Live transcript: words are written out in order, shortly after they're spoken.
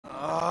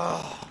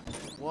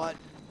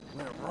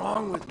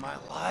wrong with my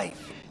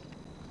life?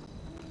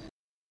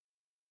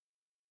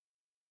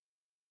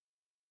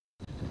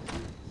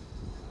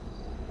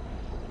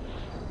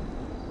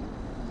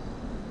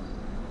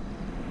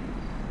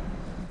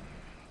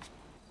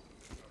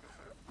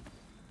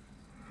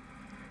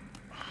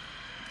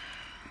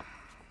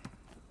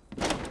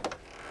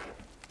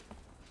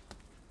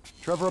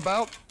 Trevor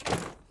about?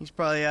 He's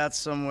probably out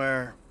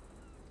somewhere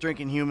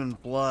drinking human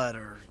blood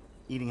or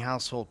eating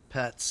household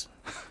pets.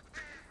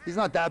 He's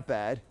not that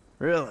bad.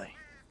 Really?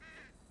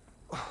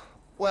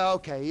 Well,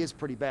 okay, he is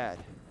pretty bad.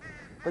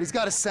 But he's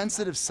got a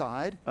sensitive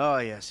side. Oh,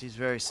 yes, he's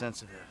very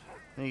sensitive.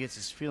 When he gets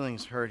his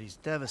feelings hurt, he's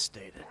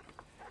devastated.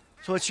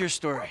 So what's your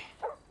story?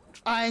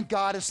 I ain't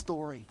got a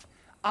story.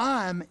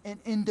 I'm an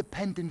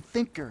independent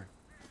thinker.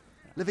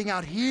 Living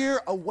out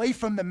here away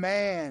from the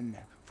man.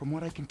 From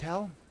what I can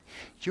tell,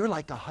 you're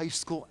like a high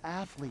school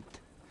athlete.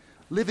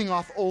 Living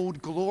off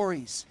old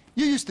glories.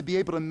 You used to be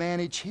able to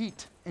manage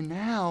heat. And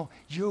now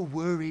you're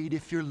worried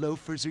if your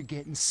loafers are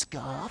getting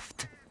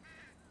scuffed.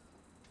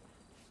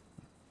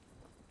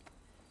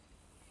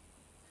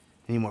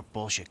 Any more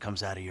bullshit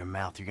comes out of your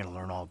mouth, you're gonna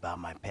learn all about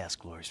my past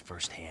glories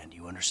firsthand.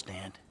 You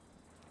understand?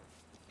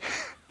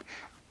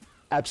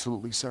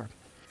 Absolutely, sir.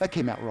 That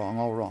came out wrong,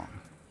 all wrong.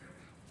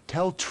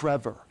 Tell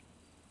Trevor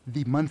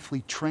the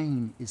monthly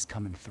train is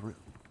coming through.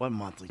 What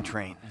monthly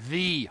train?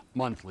 The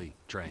monthly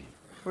train.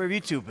 Where have you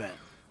two been?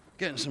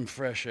 Getting some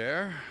fresh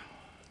air.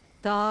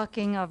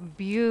 Talking of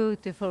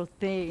beautiful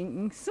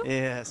things.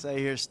 Yes, I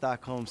hear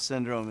Stockholm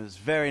Syndrome is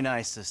very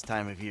nice this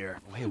time of year.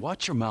 Oh, hey,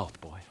 watch your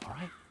mouth, boy, all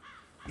right?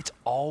 It's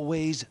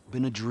always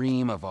been a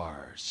dream of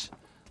ours.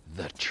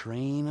 The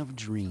train of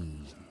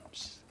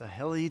dreams. The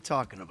hell are you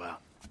talking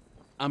about?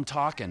 I'm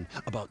talking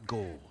about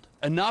gold.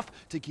 Enough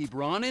to keep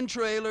Ron in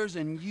trailers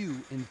and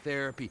you in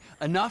therapy.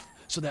 Enough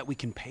so that we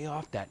can pay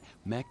off that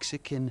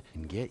Mexican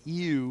and get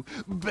you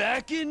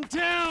back in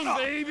town,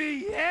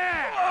 baby!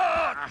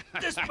 Yeah!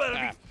 This better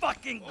be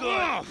fucking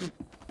good!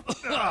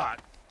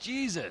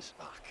 Jesus.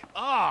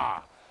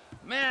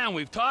 Man,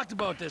 we've talked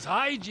about this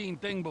hygiene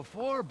thing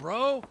before,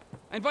 bro.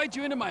 I invite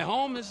you into my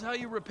home, this is how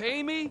you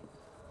repay me?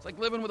 It's like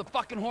living with a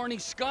fucking horny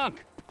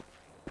skunk.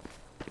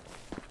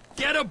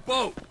 Get a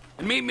boat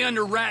and meet me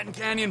under Raton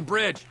Canyon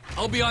Bridge.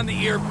 I'll be on the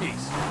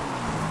earpiece.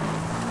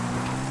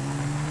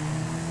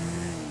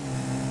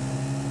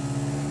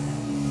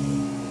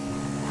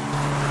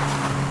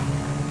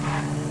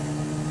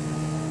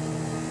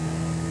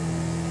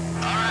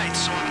 Alright,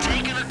 so I'm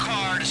taking a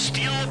car to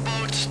steal a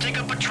boat, stick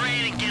up a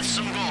train, and get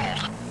some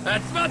gold.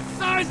 That's not the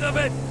size of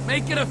it!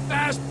 Make it a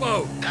fast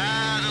boat! The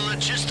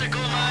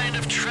logistical mind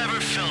of Trevor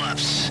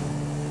Philips.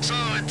 So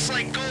it's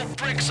like gold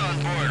bricks on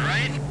board,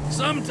 right?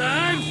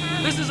 Sometimes.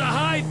 This is a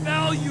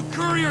high-value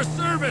courier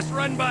service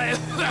run by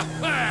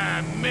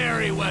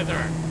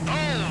Merryweather.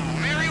 Oh,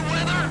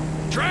 Merryweather?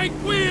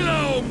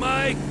 Tranquilo,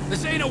 Mike!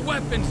 This ain't a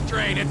weapons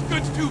train. It's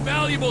goods too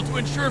valuable to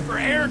insure for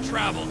air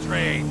travel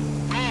trade.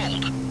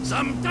 Gold.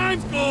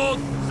 Sometimes gold,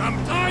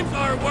 sometimes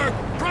artwork,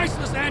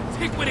 priceless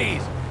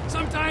antiquities.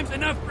 Sometimes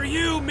enough for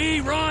you, me,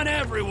 Ron,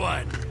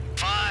 everyone.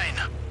 Fine.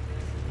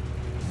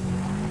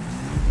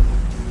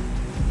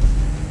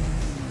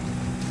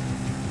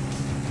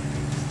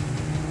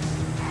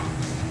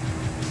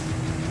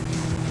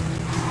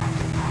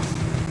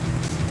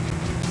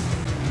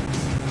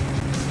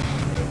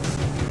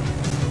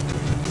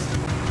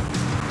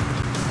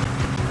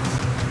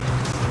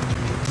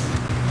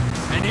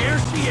 And here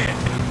she is,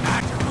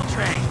 tactical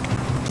train.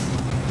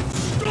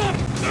 Stop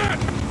that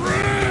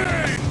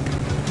train!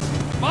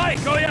 Mike,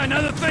 oh yeah,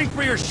 another thing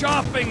for your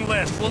shopping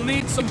list. We'll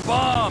need some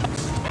bombs.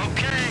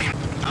 Okay,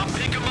 I'll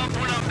pick them up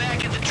when I'm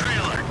back at the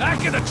trailer.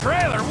 Back in the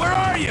trailer? Where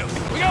are you?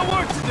 We got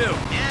work to do.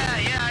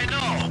 Yeah, I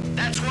know.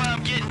 That's why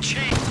I'm getting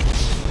chased.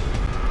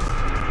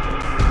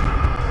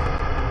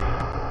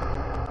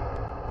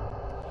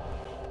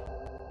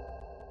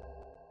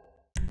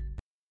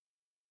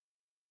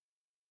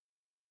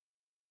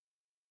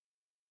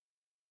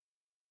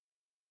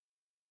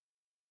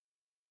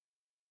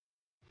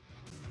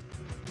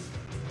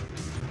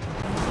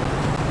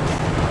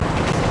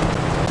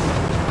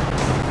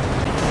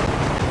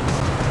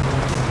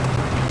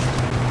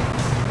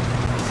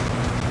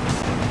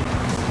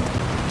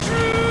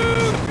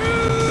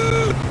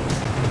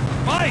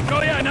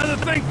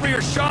 Thing for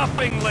your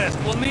shopping list.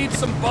 We'll need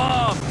some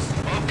bombs.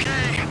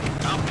 Okay,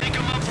 I'll pick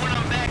them up when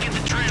I'm back at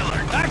the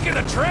trailer. Back in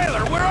the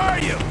trailer? Where are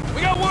you?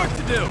 We got work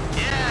to do.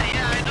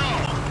 Yeah, I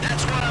know.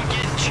 That's why I'm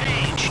getting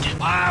changed.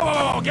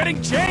 Wow, getting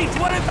changed?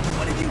 What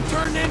have you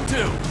turned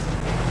into?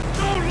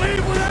 Don't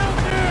leave without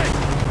me!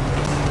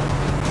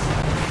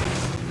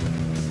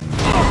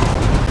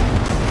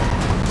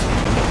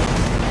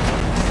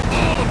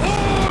 All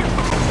aboard!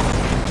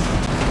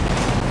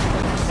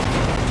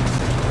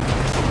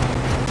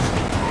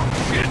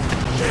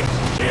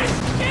 Shit!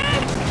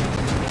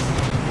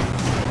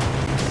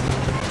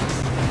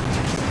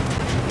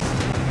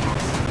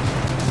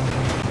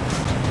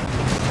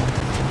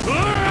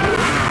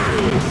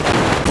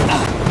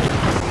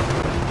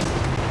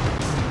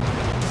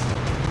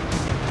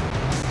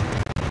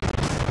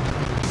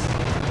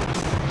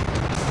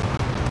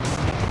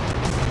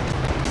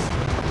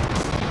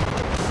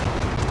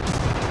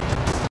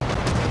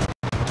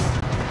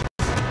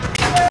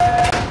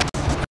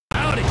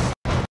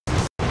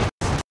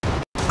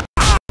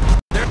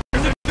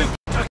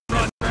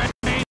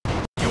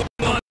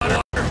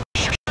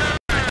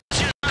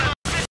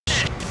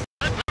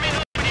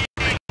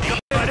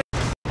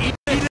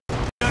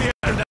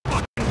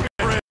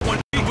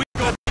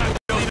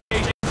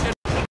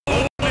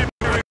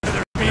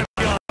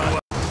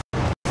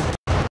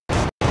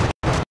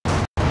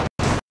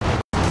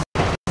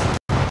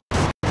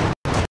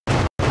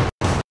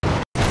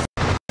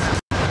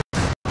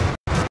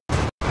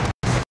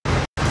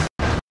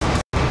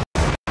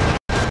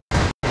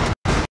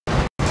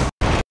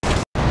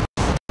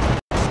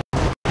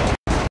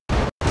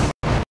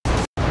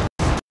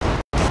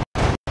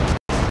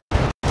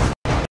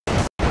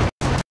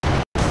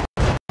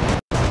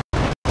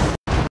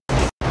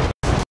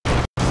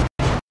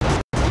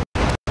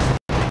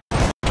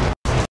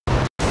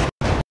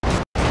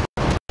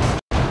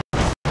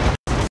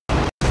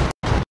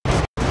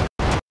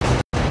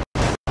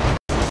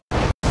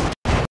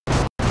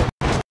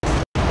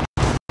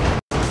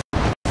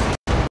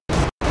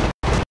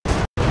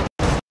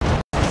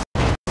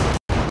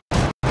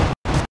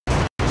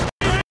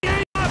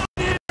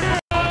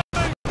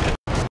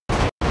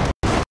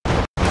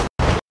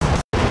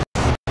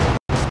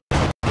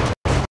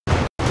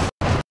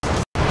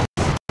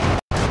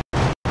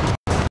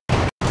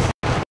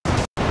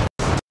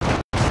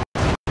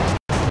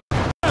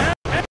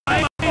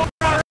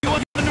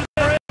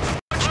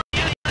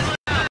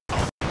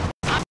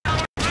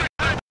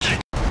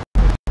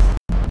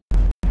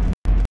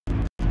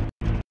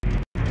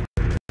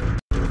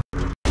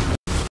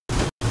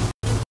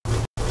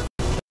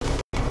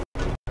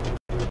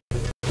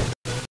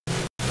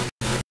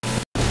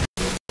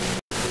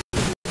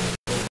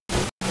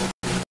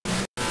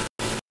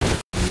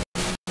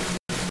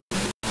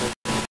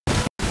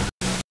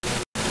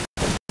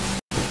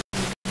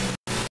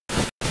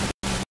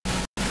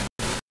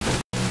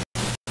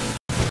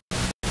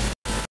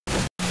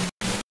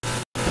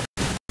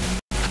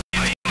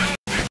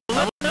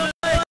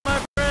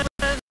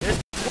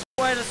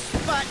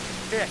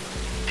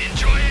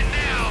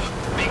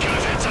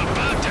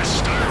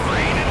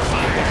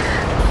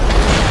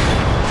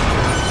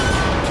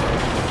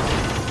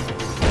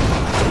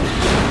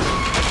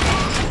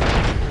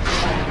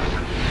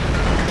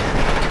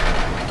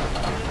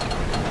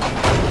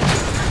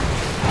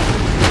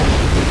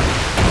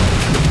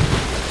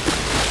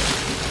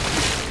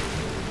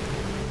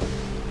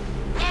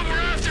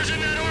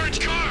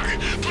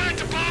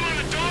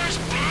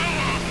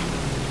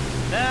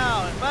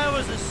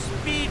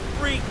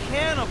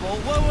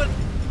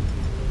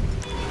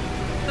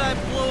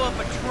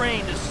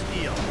 trained to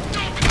steal.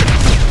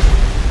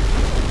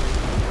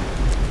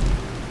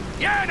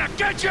 Yeah, now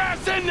get your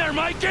ass in there,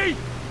 Mikey!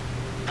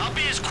 I'll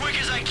be as quick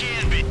as I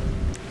can be.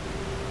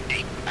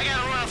 I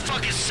gotta run a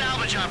fucking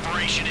salvage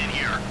operation in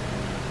here.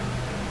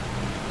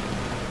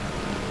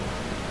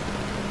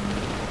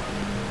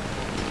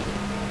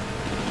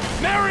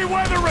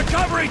 Merryweather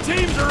recovery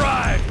teams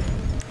arrived!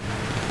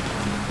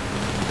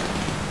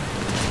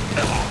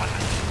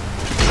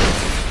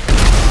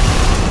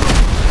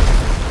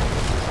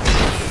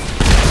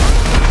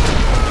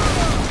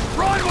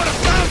 Ron would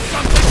have found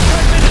something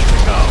 10 minutes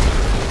ago!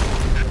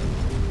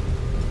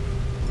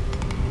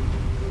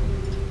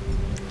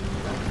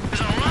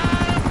 There's a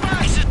lot of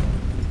boxes.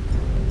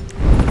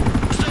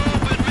 Still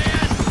open,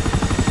 man.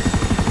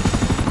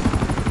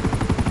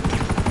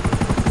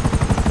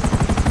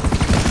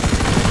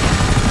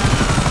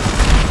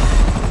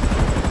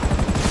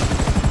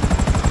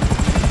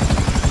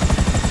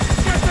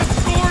 Get the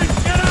score and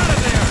get out of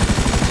there!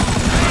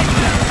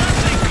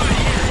 Nothing good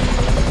yet.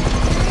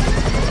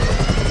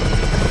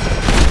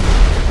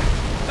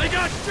 They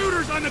got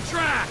shooters on the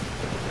track!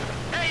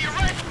 Hey, you're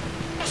right.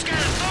 Almost got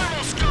a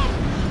thermal scope.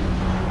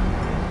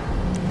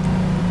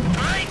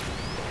 Right?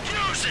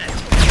 Use it.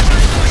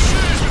 Find those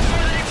shooters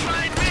before they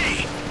find me.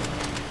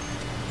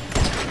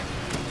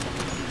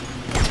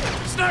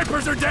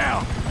 Snipers are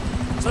down!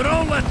 So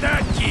don't let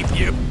that keep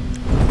you!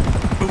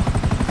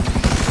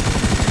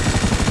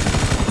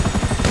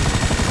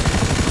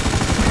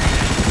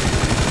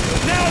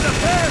 Now the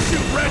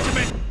parachute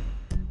regiment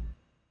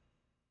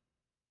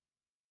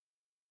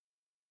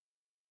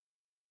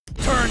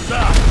turns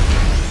up!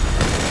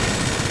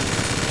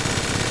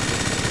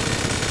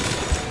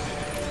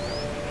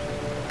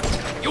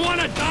 You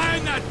wanna die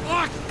in that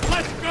box?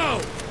 Let's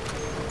go!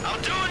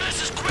 I'm doing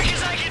this as quick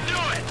as I can do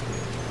it.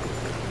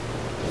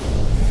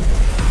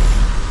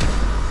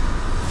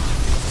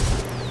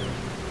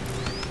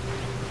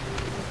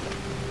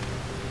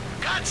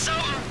 Got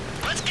something.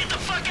 Let's get the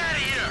fuck out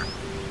of here.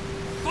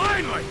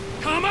 Finally!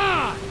 Come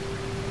on!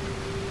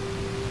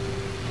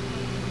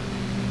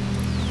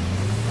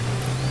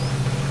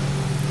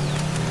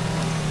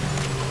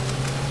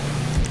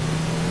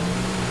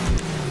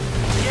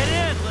 Get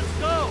in, let's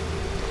go.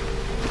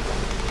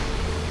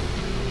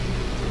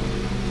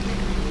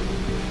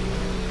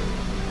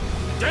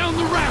 Down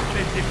the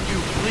rapids, if you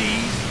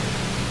please!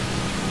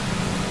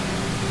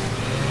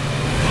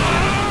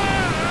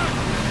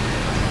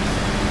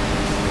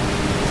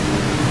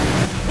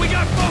 We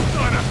got boats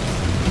on us!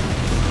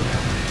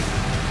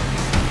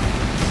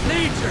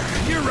 Nature,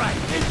 you're right,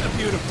 it's a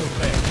beautiful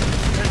thing.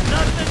 There's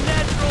nothing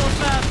natural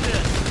about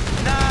this.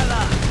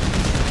 Nada.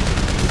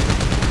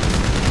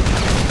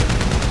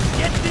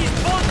 Get these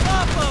boats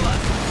off of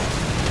us.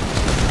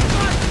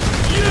 Fuck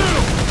you!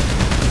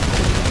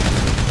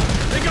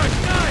 They got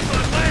guys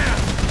on land!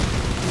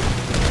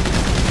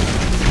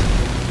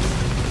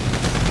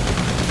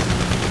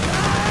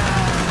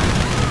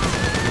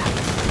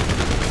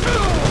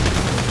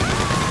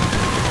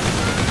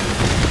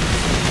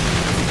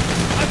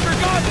 I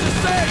forgot to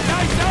say,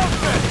 nice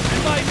outfit!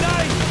 And by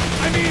nice,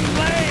 I mean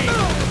lame!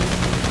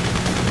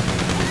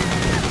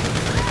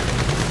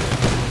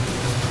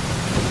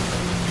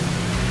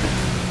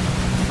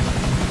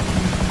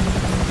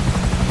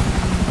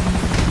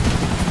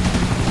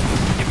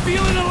 You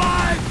feeling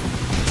alive?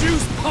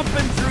 Juice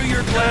pumping through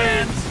your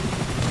glands?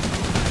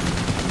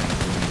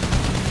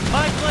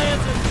 My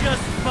plans are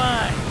just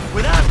fine.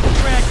 Without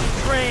crashing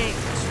trains,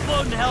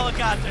 exploding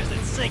helicopters,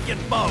 and sinking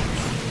boats.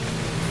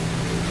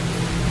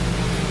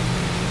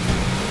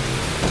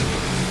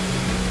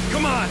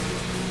 Come on!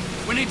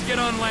 We need to get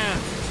on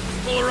land.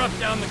 Pull her up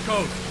down the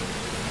coast.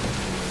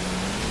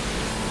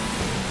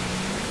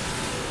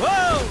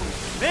 Whoa!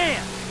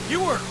 Man, you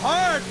work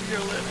hard for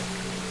your living.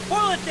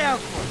 Boil it down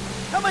for me.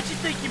 How much you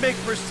think you make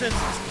for a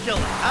senseless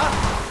killing, huh?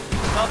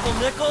 Couple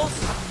nickels?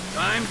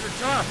 Times are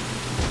tough.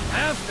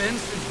 Have been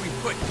since we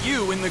put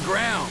you in the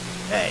ground.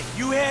 Hey,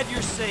 you had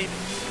your savings.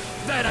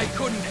 That I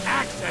couldn't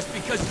access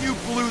because you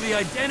blew the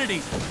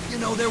identities. You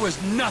know, there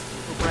was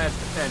nothing for Brad's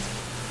defense.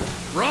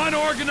 Ron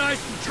organized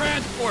some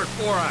transport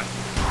for us.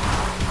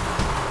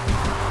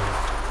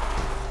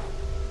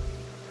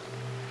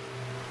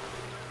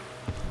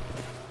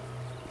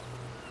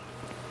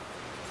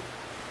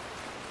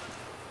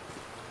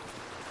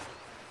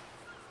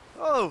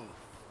 Oh,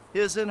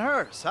 his and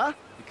hers, huh?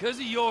 Because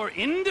of your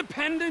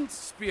independent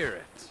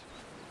spirit.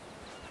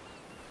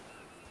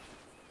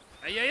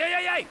 Hey, hey, hey,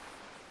 hey, hey!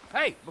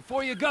 Hey,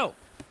 before you go,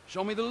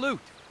 show me the loot.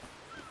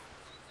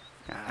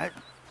 Alright.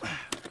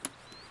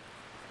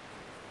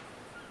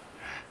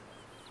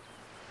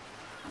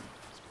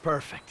 It's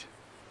perfect.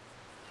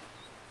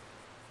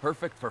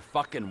 Perfect for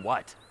fucking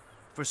what?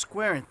 For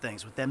squaring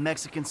things with that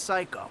Mexican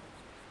psycho.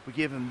 We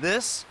give him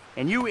this,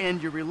 and you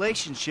end your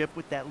relationship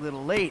with that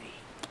little lady.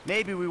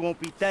 Maybe we won't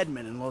be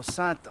deadmen in Los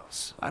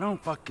Santos. I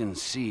don't fucking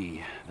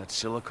see that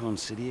Silicon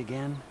City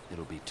again.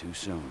 It'll be too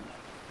soon.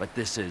 But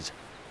this is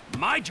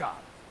my job,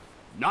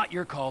 not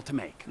your call to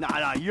make.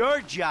 Nah,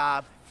 your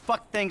job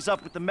fucked things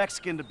up with the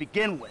Mexican to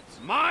begin with.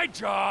 My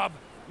job,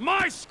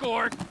 my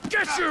score,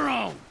 get your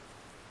own!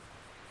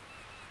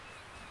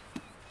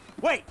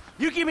 Wait,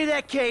 you give me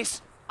that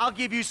case, I'll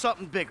give you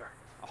something bigger.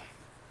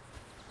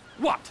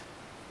 What?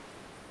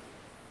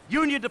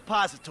 Union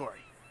Depository.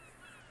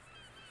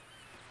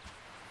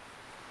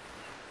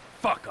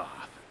 Fuck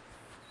off.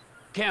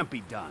 Can't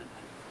be done.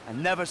 I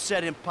never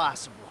said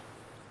impossible.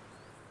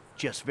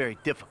 Just very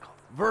difficult.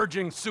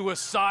 Verging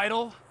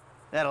suicidal?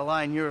 That a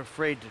line you're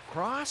afraid to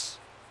cross?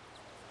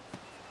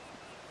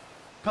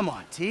 Come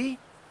on, T.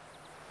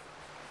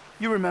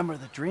 You remember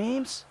the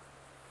dreams?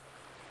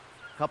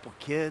 Couple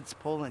kids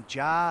pulling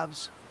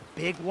jobs, a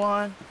big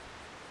one.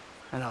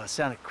 I know it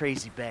sounded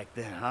crazy back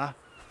then, huh?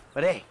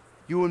 But hey,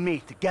 you and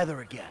me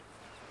together again.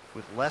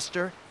 With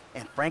Lester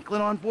and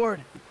Franklin on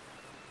board,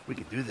 we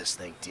can do this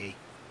thing, T.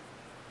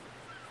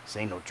 This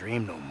ain't no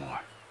dream no more.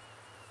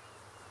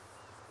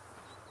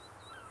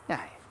 Nah.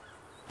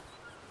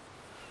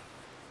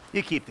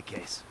 You keep the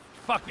case.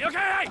 Fuck me. Okay,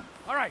 hey!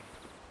 All right.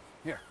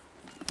 Here.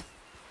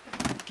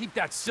 Keep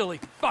that silly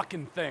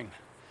fucking thing.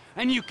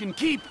 And you can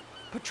keep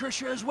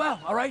Patricia as well,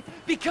 all right?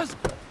 Because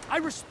I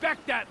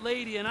respect that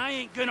lady and I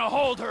ain't gonna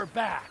hold her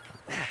back.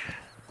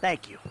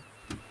 Thank you.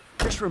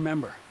 Just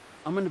remember,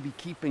 I'm gonna be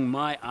keeping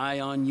my eye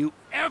on you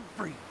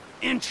every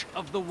inch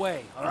of the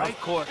way, all right? Of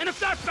course. And if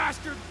that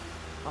bastard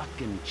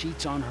fucking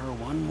cheats on her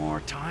one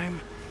more time,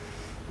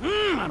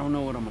 I don't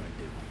know what I'm gonna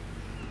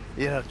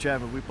do. Yeah,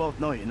 Trevor, we both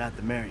know you're not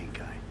the marrying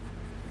kind.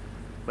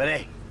 But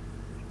hey,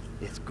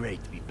 it's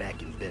great to be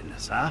back in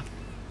business, huh?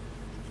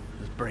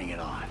 Let's bring it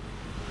on.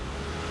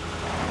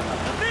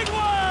 The big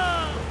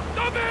one!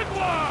 The big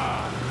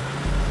one!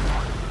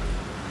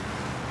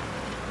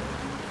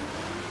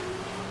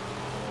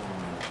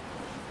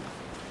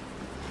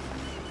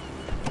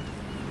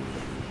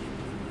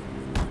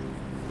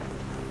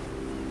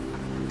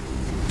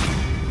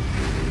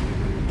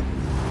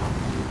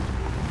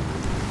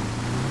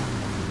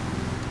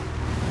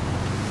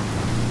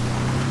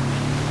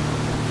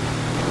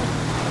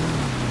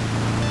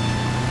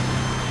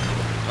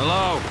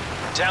 Hello.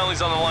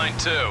 Townley's on the line,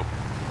 too.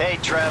 Hey,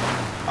 Trev.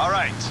 All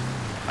right.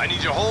 I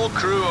need your whole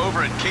crew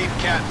over at Cape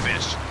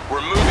Catfish.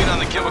 We're moving on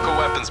the chemical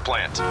weapons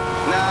plant.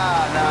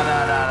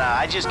 Nah.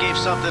 I just gave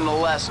something to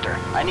Lester.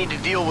 I need to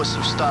deal with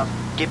some stuff.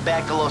 Get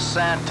back to Los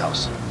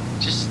Santos.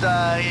 Just,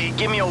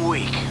 give me a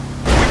week.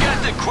 We got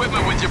the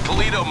equipment with your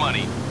Polito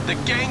money. The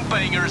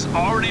gangbangers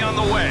already on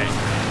the way.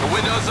 The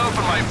window's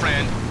open, my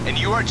friend, and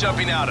you are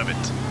jumping out of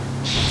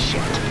it. Shit.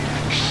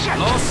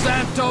 Los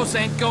Santos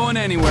ain't going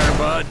anywhere,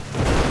 bud.